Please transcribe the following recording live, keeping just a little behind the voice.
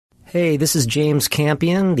Hey, this is James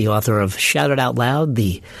Campion, the author of Shout It Out Loud,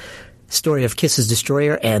 the story of Kiss's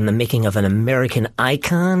Destroyer and the making of an American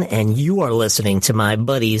icon, and you are listening to my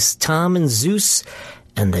buddies Tom and Zeus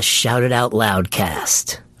and the Shout It Out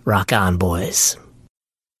Loudcast. Rock on, boys.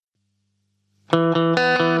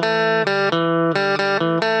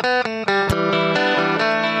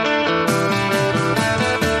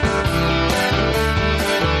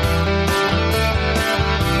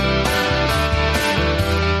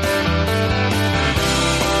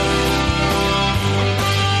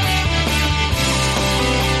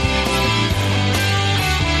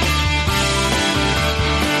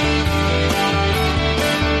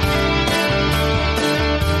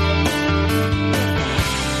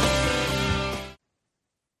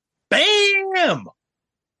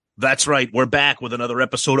 That's right. We're back with another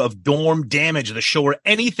episode of Dorm Damage, the show where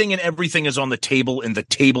anything and everything is on the table and the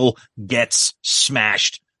table gets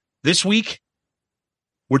smashed. This week,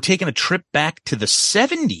 we're taking a trip back to the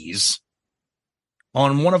 70s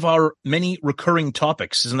on one of our many recurring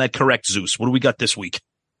topics. Isn't that correct, Zeus? What do we got this week?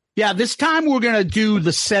 Yeah, this time we're going to do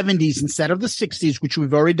the 70s instead of the 60s, which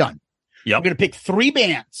we've already done. Yep. We're going to pick three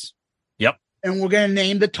bands. Yep. And we're going to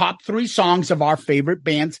name the top three songs of our favorite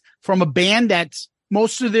bands from a band that's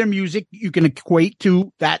most of their music you can equate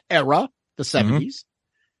to that era, the 70s. Mm-hmm.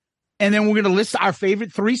 And then we're going to list our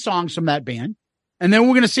favorite three songs from that band. And then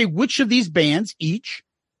we're going to say which of these bands each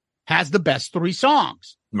has the best three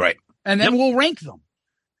songs. Right. And then we'll rank them.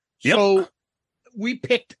 Yep. So we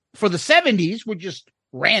picked for the 70s, we're just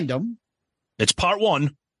random. It's part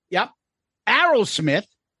one. Yep. Aerosmith,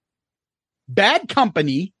 Bad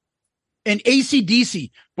Company, and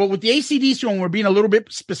AC/DC. But with the AC/DC one, we're being a little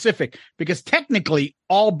bit specific because technically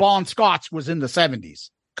all Bon Scott's was in the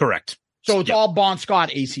 70s. Correct. So it's all Bon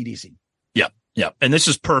Scott AC/DC. Yep. Yep. And this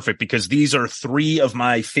is perfect because these are three of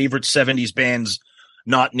my favorite 70s bands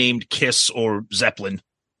not named Kiss or Zeppelin.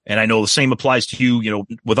 And I know the same applies to you,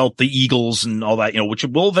 without the Eagles and all that, which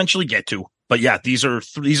we'll eventually get to. But yeah, these are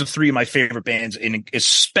three of my favorite bands, and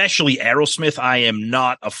especially Aerosmith. I am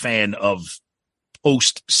not a fan of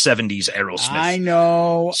post 70s Aerosmith. I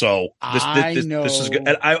know. So this is good.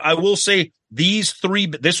 And I will say these three,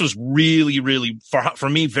 this was really, really for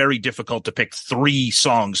me, very difficult to pick three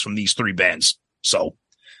songs from these three bands. So,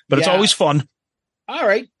 but it's always fun. All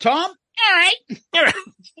right, Tom. All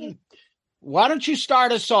right. Why don't you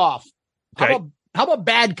start us off? Okay. How about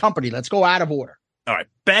Bad Company? Let's go out of order. All right.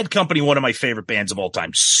 Bad Company, one of my favorite bands of all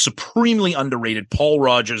time. Supremely underrated. Paul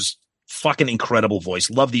Rodgers, fucking incredible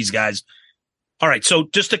voice. Love these guys. All right, so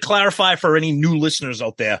just to clarify for any new listeners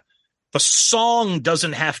out there, the song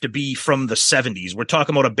doesn't have to be from the 70s. We're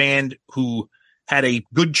talking about a band who had a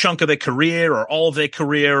good chunk of their career or all of their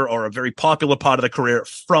career or a very popular part of their career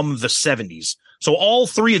from the 70s. So all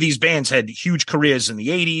three of these bands had huge careers in the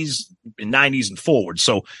 80s, and 90s, and forward.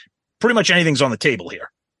 So pretty much anything's on the table here.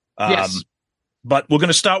 Yes. But we're going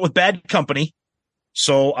to start with Bad Company.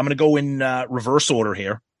 So I'm going to go in reverse order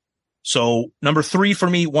here. So number three for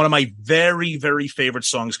me, one of my very, very favorite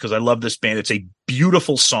songs because I love this band. It's a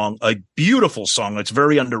beautiful song. It's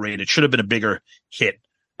very underrated. It should have been a bigger hit.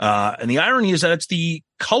 And the irony is that it's the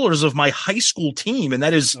colors of my high school team, and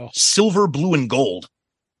that is silver, blue, and gold.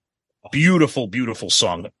 Beautiful, beautiful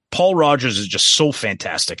song. Paul Rodgers is just so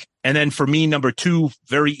fantastic. And then for me, number two,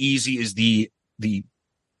 very easy, is the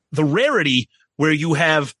rarity where you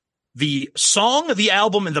have the song, the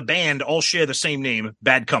album, and the band all share the same name,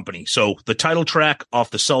 Bad Company. So the title track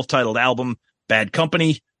off the self-titled album, Bad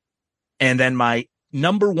Company. And then my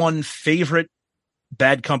number one favorite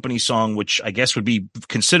Bad Company song, which I guess would be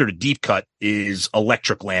considered a deep cut, is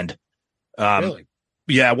Electric Land. Really?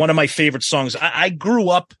 Yeah, one of my favorite songs. I grew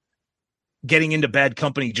up getting into Bad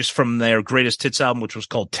Company just from their greatest hits album, which was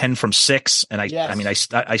called 10 from 6. And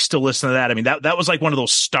I still listen to that. I mean, that was like one of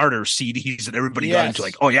those starter CDs that everybody got into,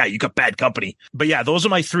 like, oh yeah, you got Bad Company. But yeah, those are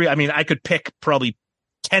my three. I mean, I could pick probably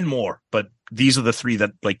 10 more, but these are the three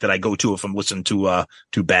that I go to if I'm listening to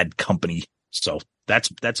Bad Company. So that's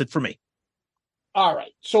it for me. All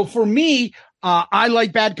right. So for me, I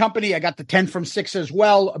like Bad Company. I got the 10 from 6 as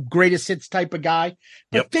well. A greatest hits type of guy.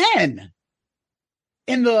 But then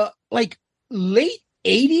in the late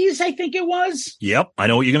 80s, I think it was. Yep. I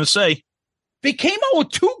know what you're going to say. They came out with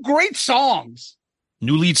two great songs.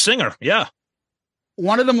 New lead singer. Yeah.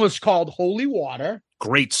 One of them was called Holy Water.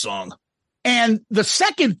 Great song. And the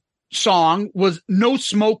second song was No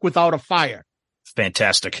Smoke Without a Fire.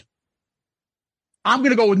 Fantastic. I'm going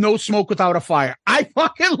to go with No Smoke Without a Fire. I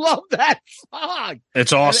fucking love that song.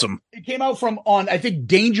 It's awesome. It came out on, I think,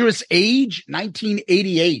 Dangerous Age,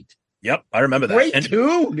 1988. Yep, I remember that. Great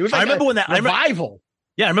tune. It was like I remember when that revival.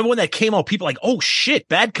 Yeah, I remember when that came out, people were like, oh shit,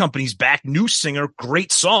 Bad Company's back, new singer,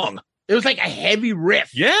 great song. It was like a heavy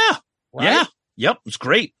riff. Yeah. Right? Yeah. Yep. It's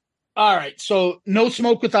great. All right. So No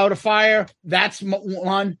Smoke Without a Fire. That's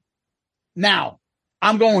one. Now,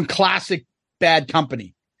 I'm going classic Bad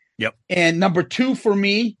Company. Yep. And number 2 for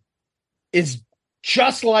me is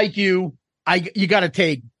Just Like You. You got to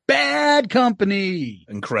take Bad Company.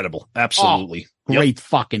 Incredible. Absolutely. Great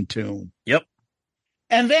fucking tune. Yep.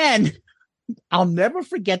 And then I'll never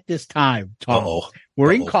forget this time, Tom.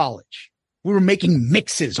 We're in college. We were making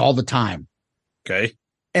mixes all the time. Okay.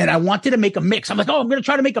 And I wanted to make a mix. I'm like, I'm going to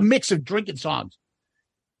try to make a mix of drinking songs.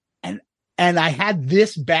 And I had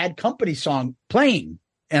this Bad Company song playing,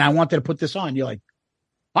 and I wanted to put this on. You're like,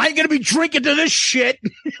 I ain't going to be drinking to this shit.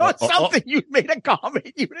 Something you made a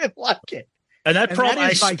comment. You didn't like it. And that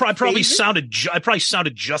probably sounded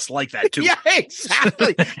just like that too. Yeah,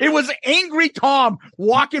 exactly. It was Angry Tom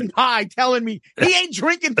walking by telling me he ain't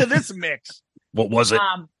drinking to this mix. What was it?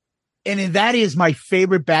 And that is my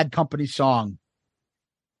favorite Bad Company song.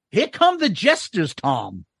 Here Come the Jesters,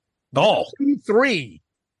 Tom. 2, 3.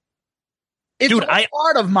 It's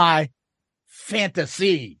part of my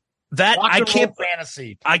fantasy. I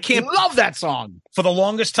can't love that song. For the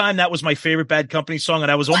longest time, that was my favorite Bad Company song, and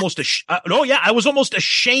I was almost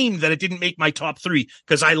ashamed that it didn't make my top 3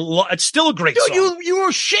 because it's still a great song. You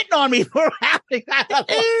were shitting on me for having that.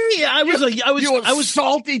 Yeah, I was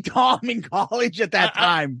salty Tom in college at that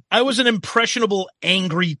time. I was an impressionable,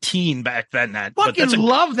 angry teen back then.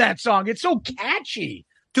 Love that song. It's so catchy,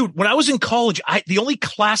 dude. When I was in college, the only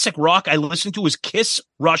classic rock I listened to was Kiss,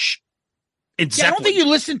 Rush. I don't think you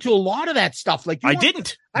listened to a lot of that stuff. Like I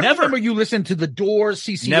didn't. I remember you listened to The Doors,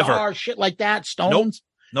 CCR, shit like that. Stones.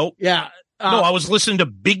 Nope. Yeah. No, I was listening to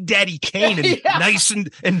Big Daddy Kane and Nice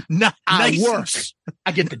and worse.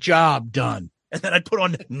 I get the job done. And then I put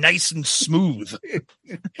on Nice and Smooth.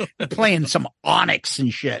 Playing some Onyx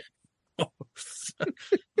and shit.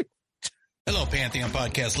 Hello, Pantheon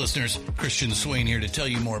Podcast listeners. Christian Swain here to tell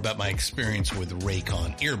you more about my experience with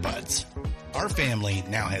Raycon earbuds. Our family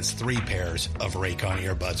now has 3 pairs of Raycon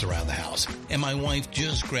earbuds around the house, and my wife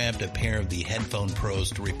just grabbed a pair of the Headphone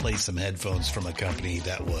Pros to replace some headphones from a company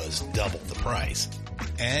that was double the price.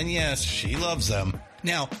 And yes, she loves them.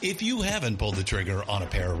 Now, if you haven't pulled the trigger on a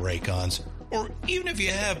pair of Raycons, or even if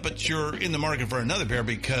you have, but you're in the market for another pair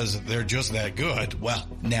because they're just that good, well,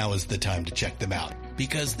 now is the time to check them out,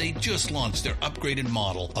 because they just launched their upgraded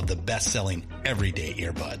model of the best-selling everyday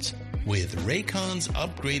earbuds. With Raycon's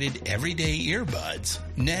upgraded everyday earbuds,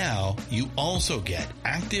 now you also get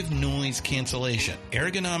active noise cancellation,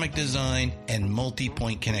 ergonomic design, and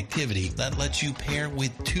multi-point connectivity that lets you pair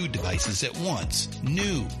with 2 devices at once.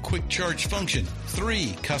 New quick charge function,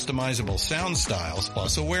 3 customizable sound styles,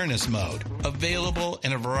 plus awareness mode. Available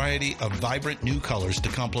in a variety of vibrant new colors to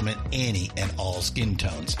complement any and all skin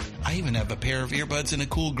tones. I even have a pair of earbuds in a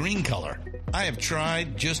cool green color. I have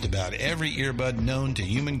tried just about every earbud known to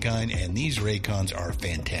humankind, and these Raycons are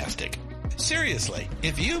fantastic. Seriously,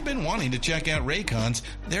 if you've been wanting to check out Raycons,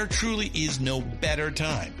 there truly is no better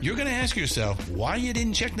time. You're going to ask yourself why you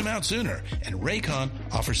didn't check them out sooner, and Raycon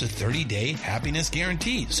offers a 30-day happiness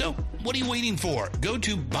guarantee. So what are you waiting for? Go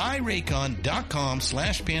to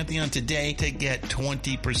buyraycon.com/Pantheon today to get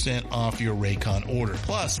 20% off your Raycon order,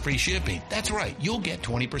 plus free shipping. That's right, you'll get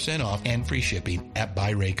 20% off and free shipping at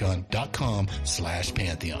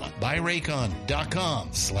buyraycon.com/Pantheon.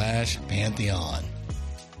 buyraycon.com/Pantheon.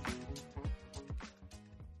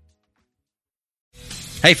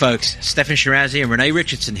 Hey folks, Stefan Shirazi and Renee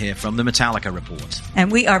Richardson here from the Metallica Report.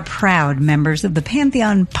 And we are proud members of the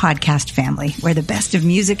Pantheon podcast family, where the best of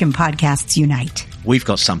music and podcasts unite. We've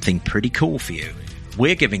got something pretty cool for you.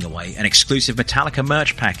 We're giving away an exclusive Metallica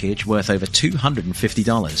merch package worth over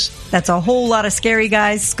 $250. That's a whole lot of Scary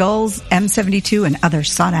Guys, Skulls, M72, and other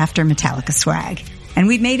sought-after Metallica swag. And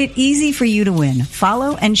we've made it easy for you to win.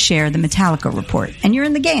 Follow and share the Metallica Report, and you're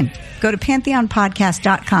in the game. Go to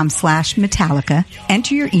pantheonpodcast.com/Metallica,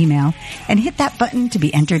 enter your email, and hit that button to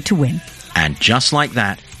be entered to win. And just like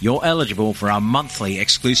that, you're eligible for our monthly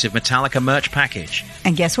exclusive Metallica merch package.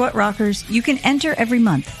 And guess what, rockers? You can enter every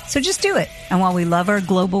month. So just do it. And while we love our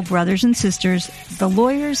global brothers and sisters, the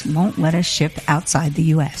lawyers won't let us ship outside the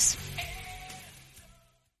U.S.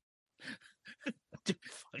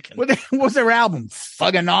 What was their album?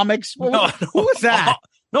 Thugonomics? Who was that?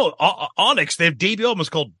 Onyx. Their debut album was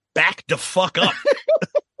called Back the Fuck Up.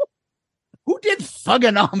 Who did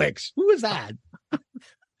Thugonomics? Who was that?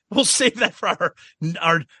 We'll save that for our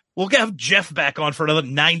we'll have Jeff back on for another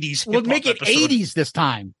 90s. We'll make it episode. 80s this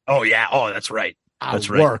time. Oh, yeah. Oh, that's right. That's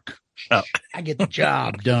right. Work. I get the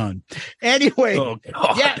job done. Anyway,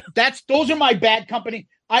 yeah, those are my Bad Company.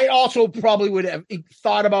 I also probably would have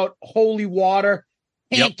thought about Holy Water.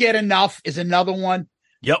 Can't Get Enough is another one.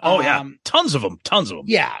 Yep. Oh, yeah. Tons of them.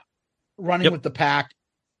 Yeah. Running with the Pack.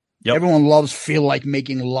 Yep. Everyone loves Feel Like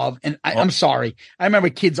Making Love. And I'm sorry. I remember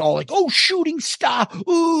kids all like, oh, Shooting Star.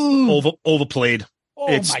 Ooh. Overplayed.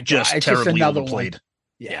 Oh, it's my God. Just It's terribly just another overplayed. One.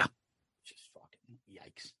 Yeah. Just fucking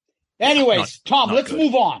yikes. Anyways, Tom, let's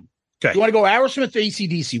move on. Okay. You want to go Aerosmith or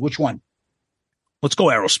AC/DC? Which one? Let's go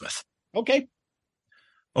Aerosmith. Okay.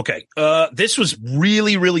 This was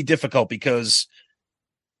really, really difficult because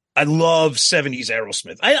I love 70s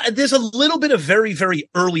Aerosmith. There's a little bit of very, very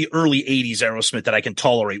early 80s Aerosmith that I can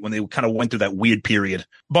tolerate when they kind of went through that weird period.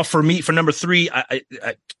 But for me, for number 3, I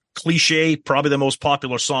Cliche, probably the most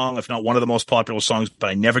popular song, if not one of the most popular songs, but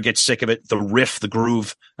I never get sick of it. The riff, the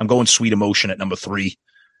groove. I'm going Sweet Emotion at number 3.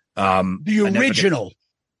 The original.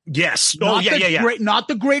 Yes. Not not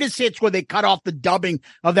the greatest hits where they cut off the dubbing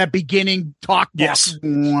of that beginning talk box.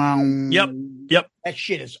 Yes. Yep. That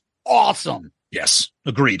shit is awesome. Yes.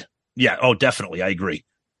 Agreed. Yeah. Oh, definitely. I agree.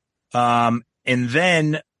 And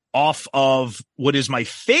then off of what is my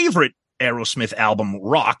favorite Aerosmith album,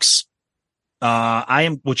 Rocks,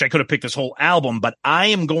 which I could have picked this whole album, but I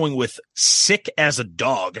am going with Sick as a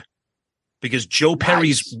Dog because Joe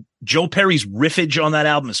Perry's riffage on that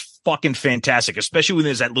album is fucking fantastic, especially when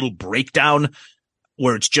there's that little breakdown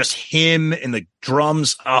where it's just him and the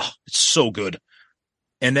drums. Oh, it's so good.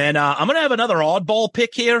 And then I'm going to have another oddball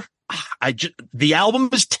pick here. The album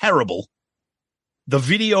is terrible. The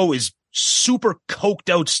video is super coked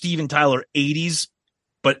out Steven Tyler 80s,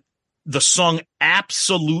 but the song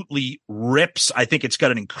absolutely rips. I think it's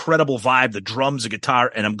got an incredible vibe, the drums, the guitar,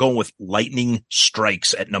 and I'm going with Lightning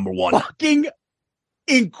Strikes at number 1. Fucking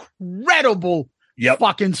incredible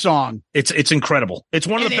fucking song. It's incredible. It's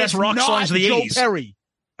one of the best rock songs of the Joe 80s. Perry.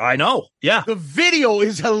 I know. Yeah. The video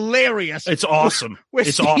is hilarious. It's awesome.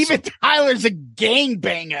 It's Steven Tyler's a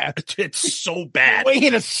gangbanger. It's so bad.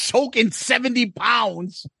 Weighing a soaking 70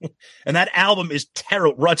 pounds. And that album is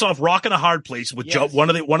terrible. It's off Rockin' a Hard Place with one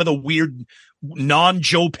of the weird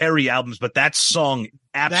non-Joe Perry albums, but that song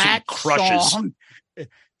absolutely crushes.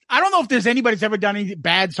 I don't know if there's anybody's ever done any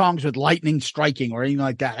bad songs with lightning striking or anything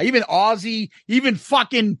like that. Even Ozzy, even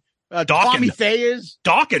fucking Tommy Thayer's.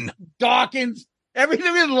 Dawkins.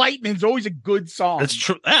 Everything with lightning is always a good song. That's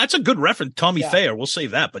true. That's a good reference. Tommy Thayer. We'll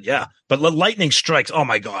save that. But yeah, but Lightning Strikes. Oh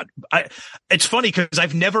my God. It's funny because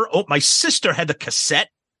I've never, my sister had the cassette.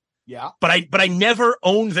 Yeah. But I never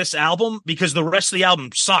owned this album because the rest of the album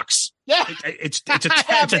sucks. Yeah. I've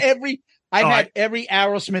had every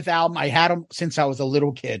Aerosmith album. I had them since I was a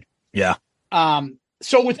little kid. Yeah.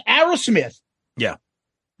 So with Aerosmith. Yeah.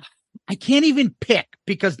 I can't even pick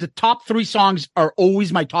because the top 3 songs are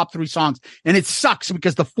always my top 3 songs. And it sucks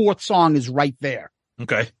because the 4th song is right there.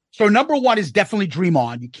 Okay. So number 1 is definitely Dream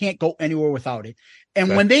On. You can't go anywhere without it.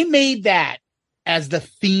 And when they made that as the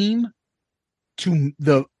theme to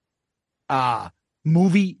the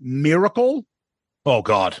movie Miracle. Oh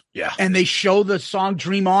God. Yeah. And they show the song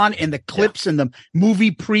Dream On and the clips and the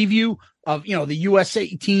movie preview of, the USA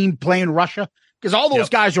team playing Russia. Because all those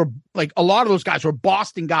guys are a lot of those guys were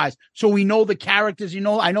Boston guys. So we know the characters,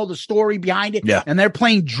 I know the story behind it. Yeah. And they're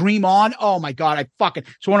playing Dream On. Oh my God.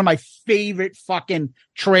 It's one of my favorite fucking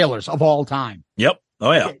trailers of all time. Yep.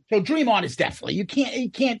 Oh yeah. Okay, so Dream On is definitely, you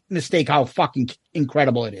can't mistake how fucking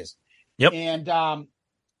incredible it is. Yep. And,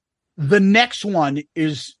 the next one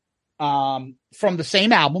is, from the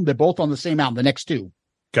same album. They're both on the same album, the next 2.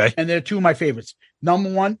 Okay. And they're 2 of my favorites.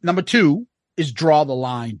 Number 2 is Draw the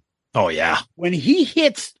Line. Oh yeah. When he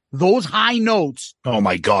hits those high notes. Oh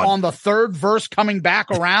my God. On the 3rd verse coming back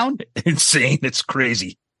around. Insane. It's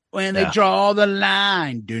crazy. When they draw the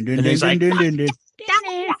line.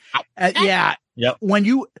 Yeah. Yep.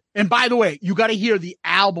 And by the way, you got to hear the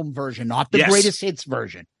album version, not the greatest hits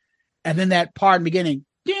version. And then that part beginning.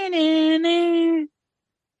 Yep. And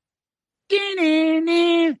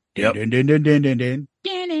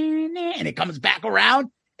it comes back around.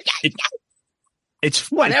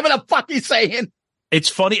 It's whatever the fuck he's saying. It's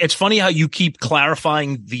funny. It's funny how you keep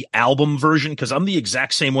clarifying the album version because I'm the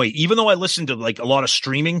exact same way. Even though I listen to a lot of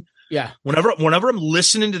streaming, Whenever I'm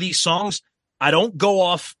listening to these songs, I don't go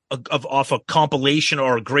off a compilation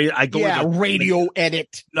or a great. I go to the radio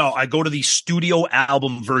edit. No, I go to the studio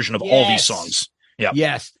album version of all these songs. Yeah.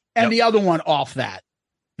 Yes, and the other one off that,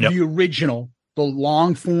 the original, the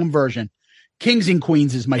long form version, "Kings and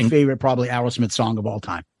Queens" is my favorite, probably Aerosmith song of all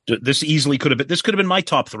time. This easily could have been. This could have been my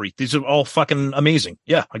top 3. These are all fucking amazing.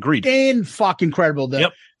 Yeah, agreed. And fucking incredible.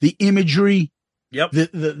 The imagery. Yep.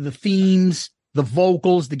 The themes. the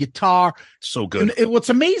vocals, the guitar. So good. And what's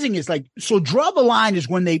amazing is like, so Draw the Line is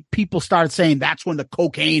when people started saying that's when the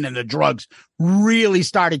cocaine and the drugs really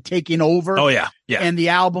started taking over. Oh yeah. Yeah. And the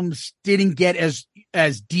albums didn't get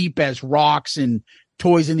as deep as Rocks and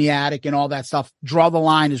Toys in the Attic and all that stuff. Draw the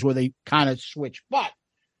Line is where they kind of switch. But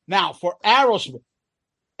now for Aerosmith,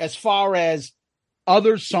 as far as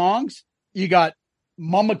other songs, you got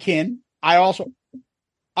Mummakin. I also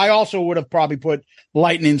would have probably put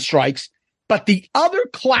Lightning Strikes. But the other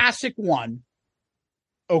classic one,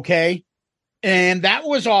 okay, and that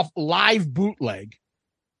was off Live Bootleg,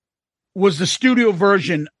 was the studio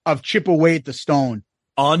version of Chip Away at the Stone.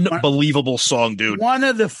 Unbelievable song, dude. One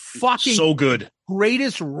of the fucking so good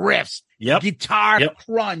greatest riffs. Yep. Guitar Yep.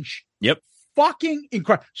 crunch. Yep. Fucking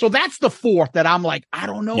incredible. So that's the fourth that I'm like, I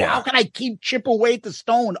don't know. Yeah. How can I keep Chip Away at the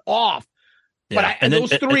Stone off? Yeah. But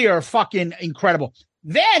those three are fucking incredible.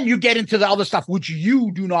 Then you get into the other stuff, which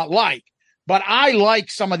you do not like. But I like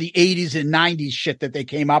some of the 80s and 90s shit that they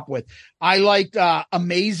came up with. I liked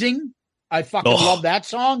Amazing. I fucking love that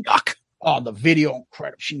song. Yuck. Oh, the video,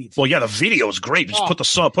 incredible. She needs. Well, yeah, the video is great. Just put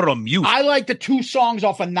it on mute. I like the two songs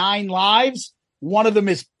off of 9 Lives. One of them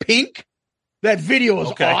is Pink. That video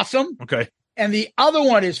is awesome. Okay. And the other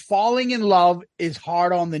one is Falling in Love is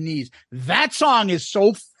Hard on the Knees. That song is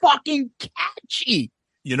so fucking catchy.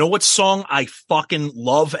 You know what song I fucking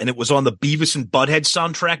love? And it was on the Beavis and Butthead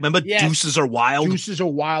soundtrack. Remember Deuces Are Wild? Deuces Are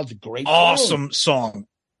Wild's a great awesome song.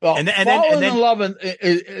 Well, and then Falling in Love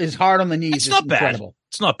is Hard on the Knees. It's not incredible. Bad.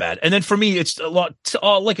 It's not bad. And then for me, it's a lot,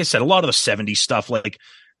 like I said, a lot of the 70s stuff, like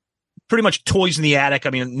pretty much Toys in the Attic. I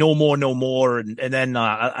mean, No More, No More. And then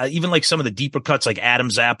I even like some of the deeper cuts like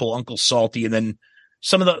Adam's Apple, Uncle Salty, and then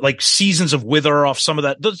some of the like Seasons of Wither off some of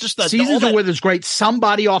that. Just that Seasons of Wither is great.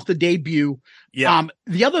 Somebody off the debut. Yeah.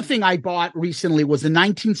 The other thing I bought recently was the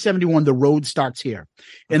 1971 The Road Starts Here.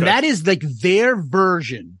 And that is like their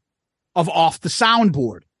version of Off the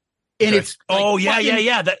Soundboard. And it's like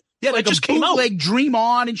that just came out. Like Dream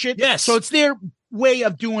On and shit. Yes. So it's their way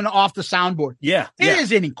of doing Off the Soundboard. Yeah. It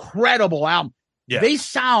is an incredible album. Yeah. They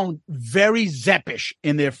sound very Zeppish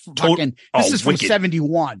in their fucking this is from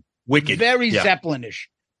 71. Wicked. Very Zeppelinish.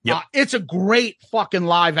 Yep. It's a great fucking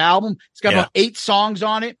live album. It's got about 8 songs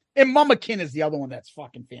on it. And Mummakin is the other one that's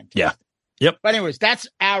fucking fantastic. Yeah. Yep. But anyways, that's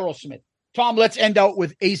Aerosmith. Tom, let's end out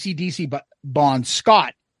with AC/DC, but Bon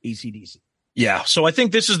Scott, AC/DC. Yeah. So I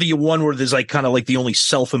think this is the one where there's like kind of like the only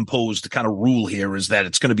self-imposed kind of rule here is that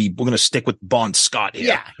we're going to stick with Bon Scott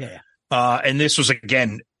here. Yeah. And this was,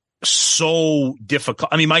 again, so difficult.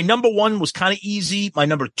 I mean, my number 1 was kind of easy. My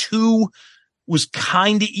number 2 was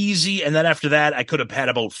kind of easy. And then after that, I could have had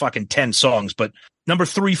about fucking 10 songs. But number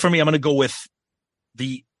 3 for me, I'm going to go with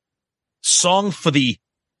the song for the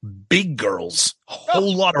big girls,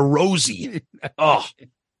 Whole Lot of Rosie. Oh,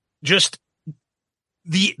 just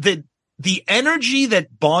the energy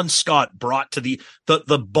that Bon Scott brought to the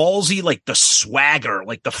ballsy, like the swagger,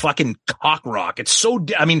 like the fucking cock rock. It's so,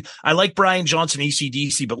 I mean, I like Brian Johnson,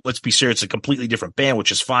 AC/DC, but let's be serious. It's a completely different band,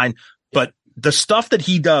 which is fine. But the stuff that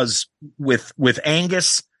he does with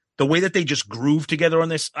Angus, the way that they just groove together on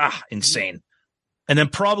this, insane. And then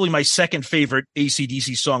probably my second favorite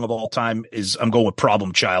AC/DC song of all time is I'm going with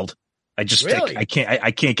Problem Child. I just think I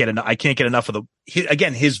can't get enough of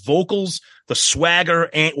his vocals, the swagger,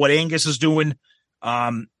 and what Angus is doing.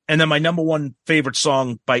 And then my number 1 favorite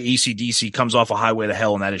song by AC/DC comes off of Highway to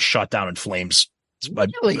Hell, and that is Shot Down in Flames.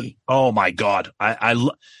 Really? Oh my God. I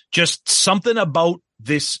just something about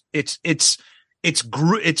this. It's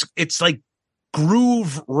like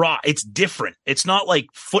groove rock. It's different. It's not like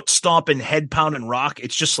foot stomping, head pounding rock.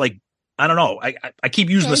 It's just like, I don't know. I keep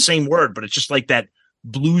using the same word, but it's just like that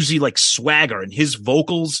bluesy, like swagger, and his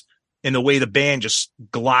vocals and the way the band just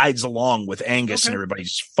glides along with Angus and everybody.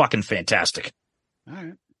 Just fucking fantastic. All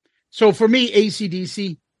right. So for me,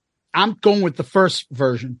 AC/DC, I'm going with the first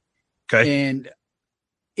version. Okay. And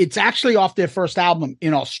it's actually off their first album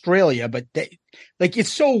in Australia, but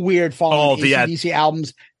it's so weird following AC/DC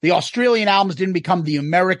albums. The Australian albums didn't become the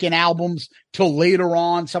American albums till later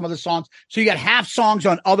on, some of the songs. So you got half songs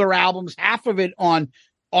on other albums, half of it on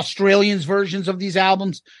Australians' versions of these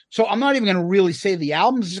albums. So I'm not even going to really say the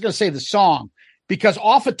albums, I'm just going to say the song, because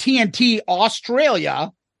off of TNT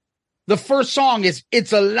Australia, the first song is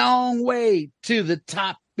It's a Long Way to the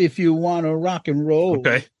Top If You Want to Rock and Roll.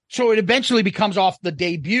 Okay. So it eventually becomes off the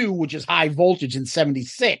debut, which is High Voltage in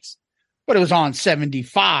 76, but it was on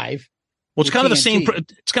 75. Well, it's kind of the same.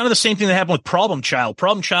 It's kind of the same thing that happened with Problem Child.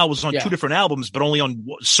 Problem Child was on 2 different albums, but only on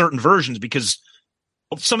certain versions, because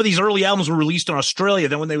some of these early albums were released in Australia.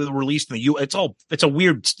 Then when they were released in the U.S.,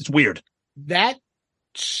 it's weird. That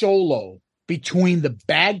solo between the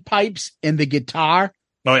bagpipes and the guitar.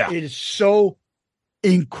 Oh yeah. It is so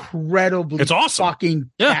incredibly It's awesome.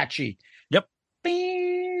 fucking catchy. Yep.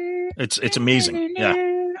 It's amazing.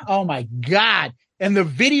 Yeah. Oh my God. And the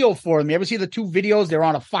video for them, you ever see the two videos? They're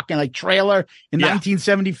on a fucking like trailer in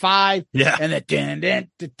 1975. Yeah. And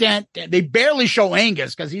they barely show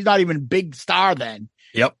Angus because he's not even a big star then.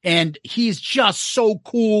 Yep. And he's just so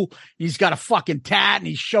cool. He's got a fucking tat and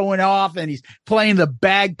he's showing off and he's playing the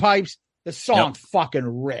bagpipes. The song fucking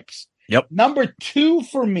rips. Yep. Number 2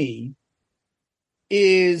 for me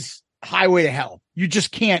is Highway to Hell. You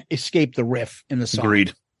just can't escape the riff in the song.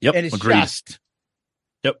 Agreed. Yep. And it's Agreed. just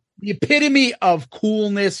the epitome of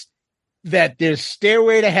coolness that there's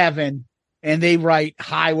Stairway to Heaven and they write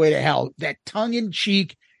Highway to Hell. That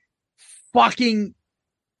tongue-in-cheek fucking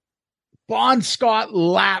Bon Scott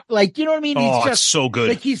laugh. Like, you know what I mean? He's it's so good.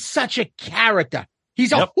 Like, he's such a character.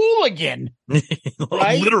 He's a hooligan.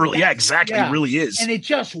 Right? Literally. Yeah, exactly. Yeah. He really is. And it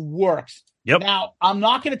just works. Yep. Now, I'm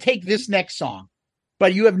not going to take this next song,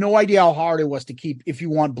 but you have no idea how hard it was to keep If You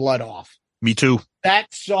Want Blood off. Me too. That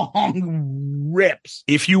song rips.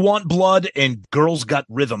 If You Want Blood and Girls Got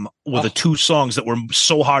Rhythm were the two songs that were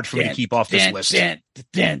so hard for me to keep off this list. I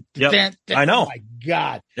know. Oh my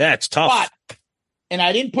God. Yeah, it's tough. And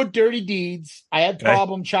I didn't put Dirty Deeds. I had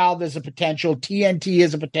Problem Child as a potential. TNT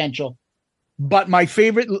as a potential. But my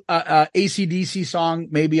favorite AC/DC song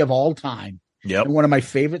maybe of all time. Yep. And one of my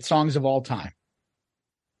favorite songs of all time.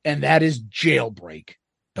 And that is Jailbreak.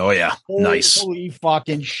 Oh, yeah. Nice. Holy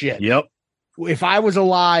fucking shit. Yep. If I was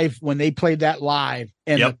alive when they played that live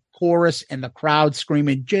and the chorus and the crowd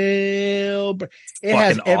screaming Jailbreak, it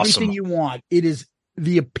has everything you want. It is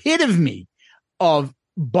the epitome of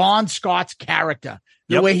Bon Scott's character.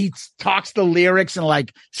 The way he talks the lyrics and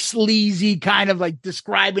like sleazy kind of like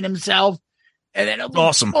describing himself. And then he'll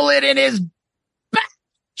pull it in his back.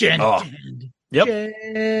 The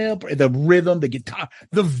rhythm, the guitar,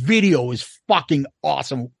 the video is fucking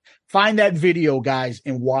awesome. Find that video, guys,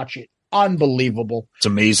 and watch it. Unbelievable. It's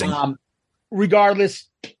amazing. Regardless,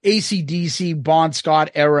 AC/DC Bon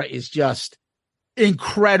Scott era is just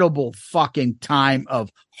incredible fucking time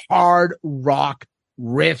of hard rock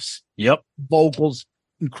riffs. Yep. Vocals.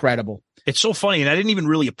 Incredible. It's so funny, and I didn't even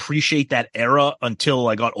really appreciate that era until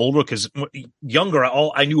I got older. Because younger,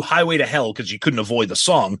 I knew Highway to Hell because you couldn't avoid the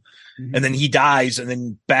song, and then he dies, and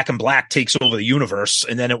then Back in Black takes over the universe,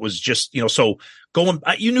 and then it was just so going.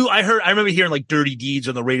 I remember hearing like Dirty Deeds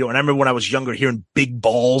on the radio, and I remember when I was younger hearing Big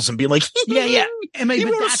Balls and being like, yeah. I mean, he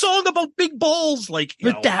wrote a song about big balls,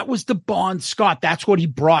 that was the Bon Scott. That's what he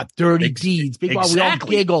brought. Dirty Deeds, Big Balls. We all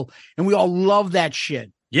giggle and we all love that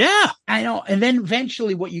shit. Yeah, I know. And then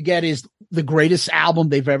eventually what you get is the greatest album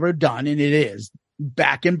they've ever done. And it is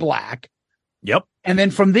Back in Black. Yep. And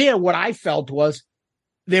then from there, what I felt was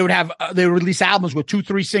they would release albums with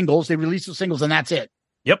 2-3 singles. They release the singles and that's it.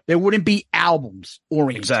 Yep. There wouldn't be albums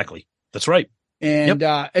oriented. Exactly. That's right. And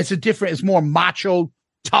it's more macho,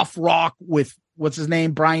 tough rock with what's his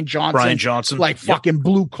name? Brian Johnson. Like fucking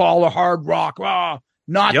blue collar, hard rock.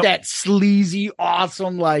 Not that sleazy,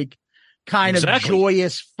 awesome, like kind of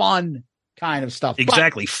joyous, fun kind of stuff.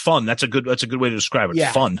 Exactly. Fun. That's a good way to describe it.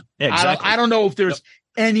 Yeah. Fun. Yeah, exactly. I don't know if there's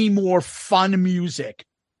any more fun music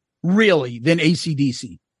really than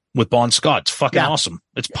AC/DC. With Bon Scott. It's fucking awesome.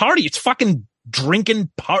 It's party. It's fucking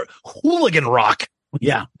drinking hooligan rock.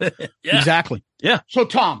 Yeah. Exactly. Yeah. So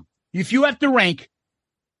Tom, if you have to rank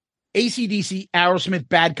AC/DC, Aerosmith,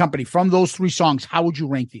 Bad Company from those 3 songs, how would you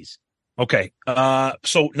rank these? Okay.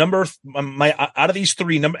 So out of these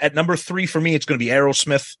 3, at number 3 for me, it's going to be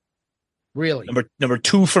Aerosmith. Really? Number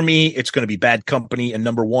 2 for me, it's going to be Bad Company, and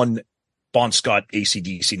number 1, Bon Scott,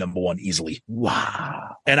 AC/DC, number 1 easily.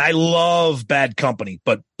 Wow. And I love Bad Company,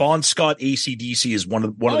 but Bon Scott, AC/DC is one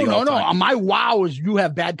of the all-time. No. My wow is you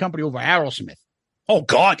have Bad Company over Aerosmith. Oh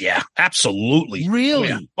God, yeah, absolutely.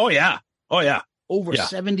 Really? Oh yeah. Over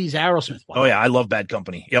 70s Aerosmith. Wow. Oh yeah, I love Bad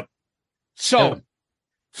Company. Yep. So.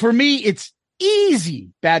 For me, it's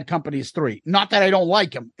easy. Bad Company is 3. Not that I don't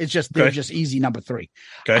like them. It's just they're just easy number 3.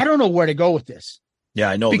 Okay. I don't know where to go with this. Yeah,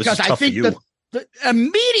 I know. Because this is tough I think for you.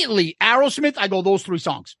 Immediately Aerosmith, I go those 3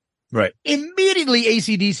 songs. Right. Immediately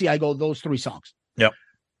AC/DC, I go those 3 songs. Yep.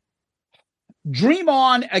 Dream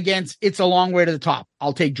On against It's a Long Way to the Top.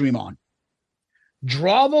 I'll take Dream On.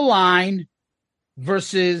 Draw the Line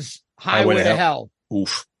versus Highway to Hell.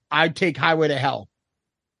 Oof. I'd take Highway to Hell.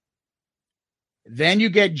 Then you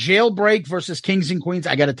get Jailbreak versus Kings and Queens.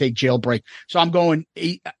 I got to take Jailbreak. So I'm going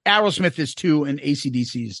Aerosmith is 2 and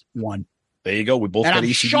AC/DC is 1. There you go. We both got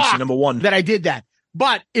AC/DC number 1. That I did that.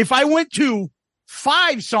 But if I went to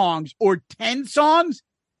 5 songs or 10 songs,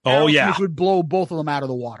 Aerosmith would blow both of them out of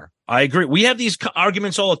the water. I agree. We have these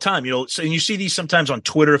arguments all the time, so, and you see these sometimes on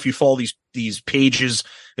Twitter. If you follow these pages,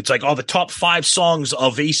 it's like, the top 5 songs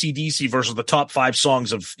of AC/DC versus the top 5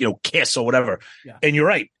 songs of, Kiss or whatever. Yeah. And you're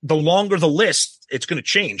right. The longer the list, it's going to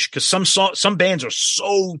change because some bands are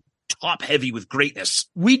so top heavy with greatness.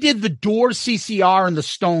 We did the Doors, CCR, and the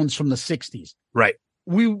Stones from the 60s. Right.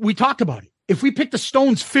 We talked about it. If we pick the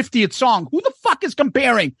Stones' 50th song, who the fuck is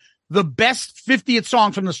comparing the best 50th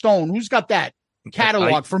song from the Stones? Who's got that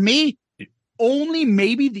catalog? For me, only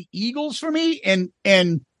maybe the Eagles for me and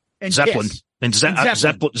Zeppelin. Kiss. And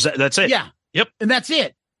Zeppelin. That's it. Yeah. Yep. And that's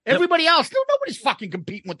it. Everybody else, nobody's fucking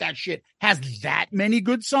competing with that shit. Has that many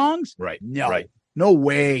good songs? Right. No. Right. No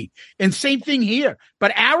way. And same thing here.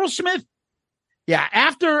 But Aerosmith, yeah,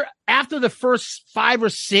 after the first 5 or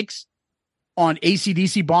 6 on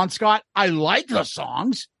AC/DC Bon Scott, I like the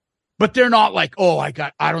songs, but they're not like, I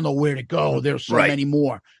don't know where to go. There's so many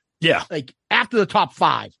more. Yeah. Like after the top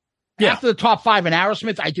 5. Yeah. After the top 5 in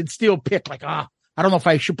Aerosmith, I can still pick like, I don't know if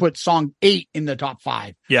I should put song 8 in the top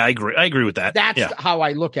 5. Yeah, I agree with that. That's how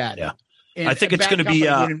I look at it. Yeah. And I think it's going to be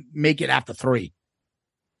didn't make it after 3.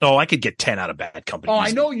 Oh, I could get 10 out of Bad Company. Oh,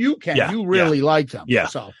 I know you can. Yeah, you really like them. Yeah.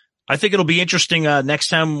 So I think it'll be interesting next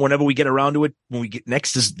time, whenever we get around to it. When we get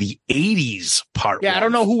next is the 80s part. Yeah, 1. I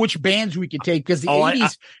don't know which bands we could take because the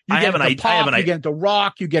 80s, you get into pop, you get into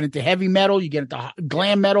rock, you get into heavy metal, you get into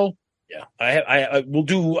glam metal. Yeah, I will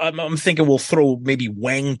do. I'm thinking we'll throw maybe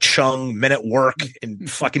Wang Chung, Men at Work, and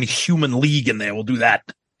fucking Human League in there. We'll do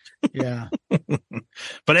that. Yeah.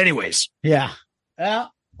 But anyways. Yeah.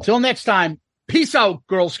 Till next time. Peace out,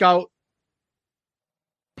 Girl Scout.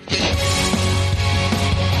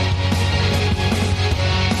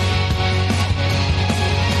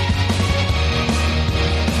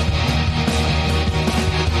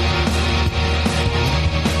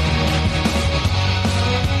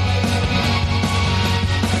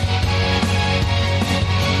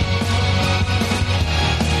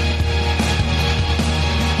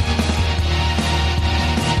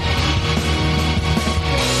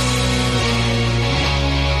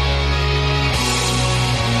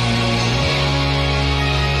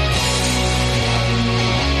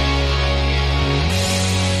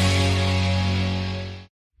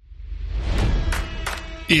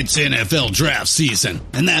 It's NFL draft season,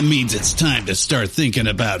 and that means it's time to start thinking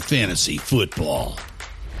about fantasy football.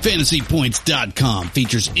 FantasyPoints.com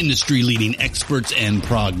features industry-leading experts and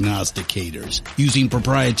prognosticators using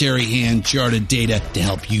proprietary hand-charted data to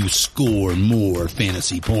help you score more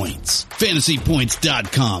fantasy points.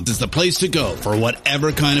 FantasyPoints.com is the place to go for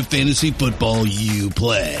whatever kind of fantasy football you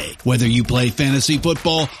play. Whether you play fantasy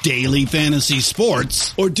football, daily fantasy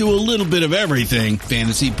sports, or do a little bit of everything,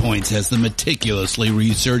 Fantasy Points has the meticulously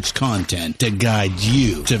researched content to guide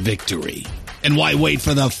you to victory. And why wait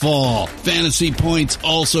for the fall? Fantasy Points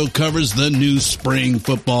also covers the new spring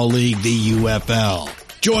football league, the UFL.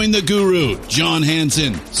 Join the guru, John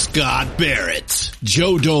Hansen, Scott Barrett,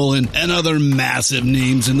 Joe Dolan, and other massive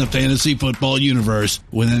names in the fantasy football universe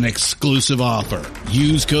with an exclusive offer.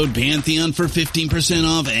 Use code Pantheon for 15%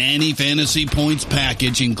 off any Fantasy Points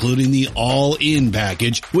package, including the all-in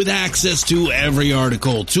package with access to every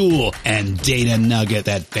article, tool, and data nugget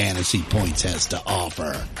that Fantasy Points has to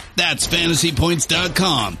offer. That's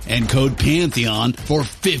FantasyPoints.com and code Pantheon for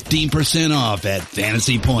 15% off at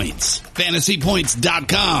Fantasy Points.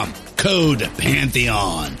 FantasyPoints.com. Code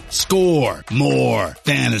Pantheon. Score more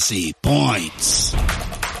fantasy points.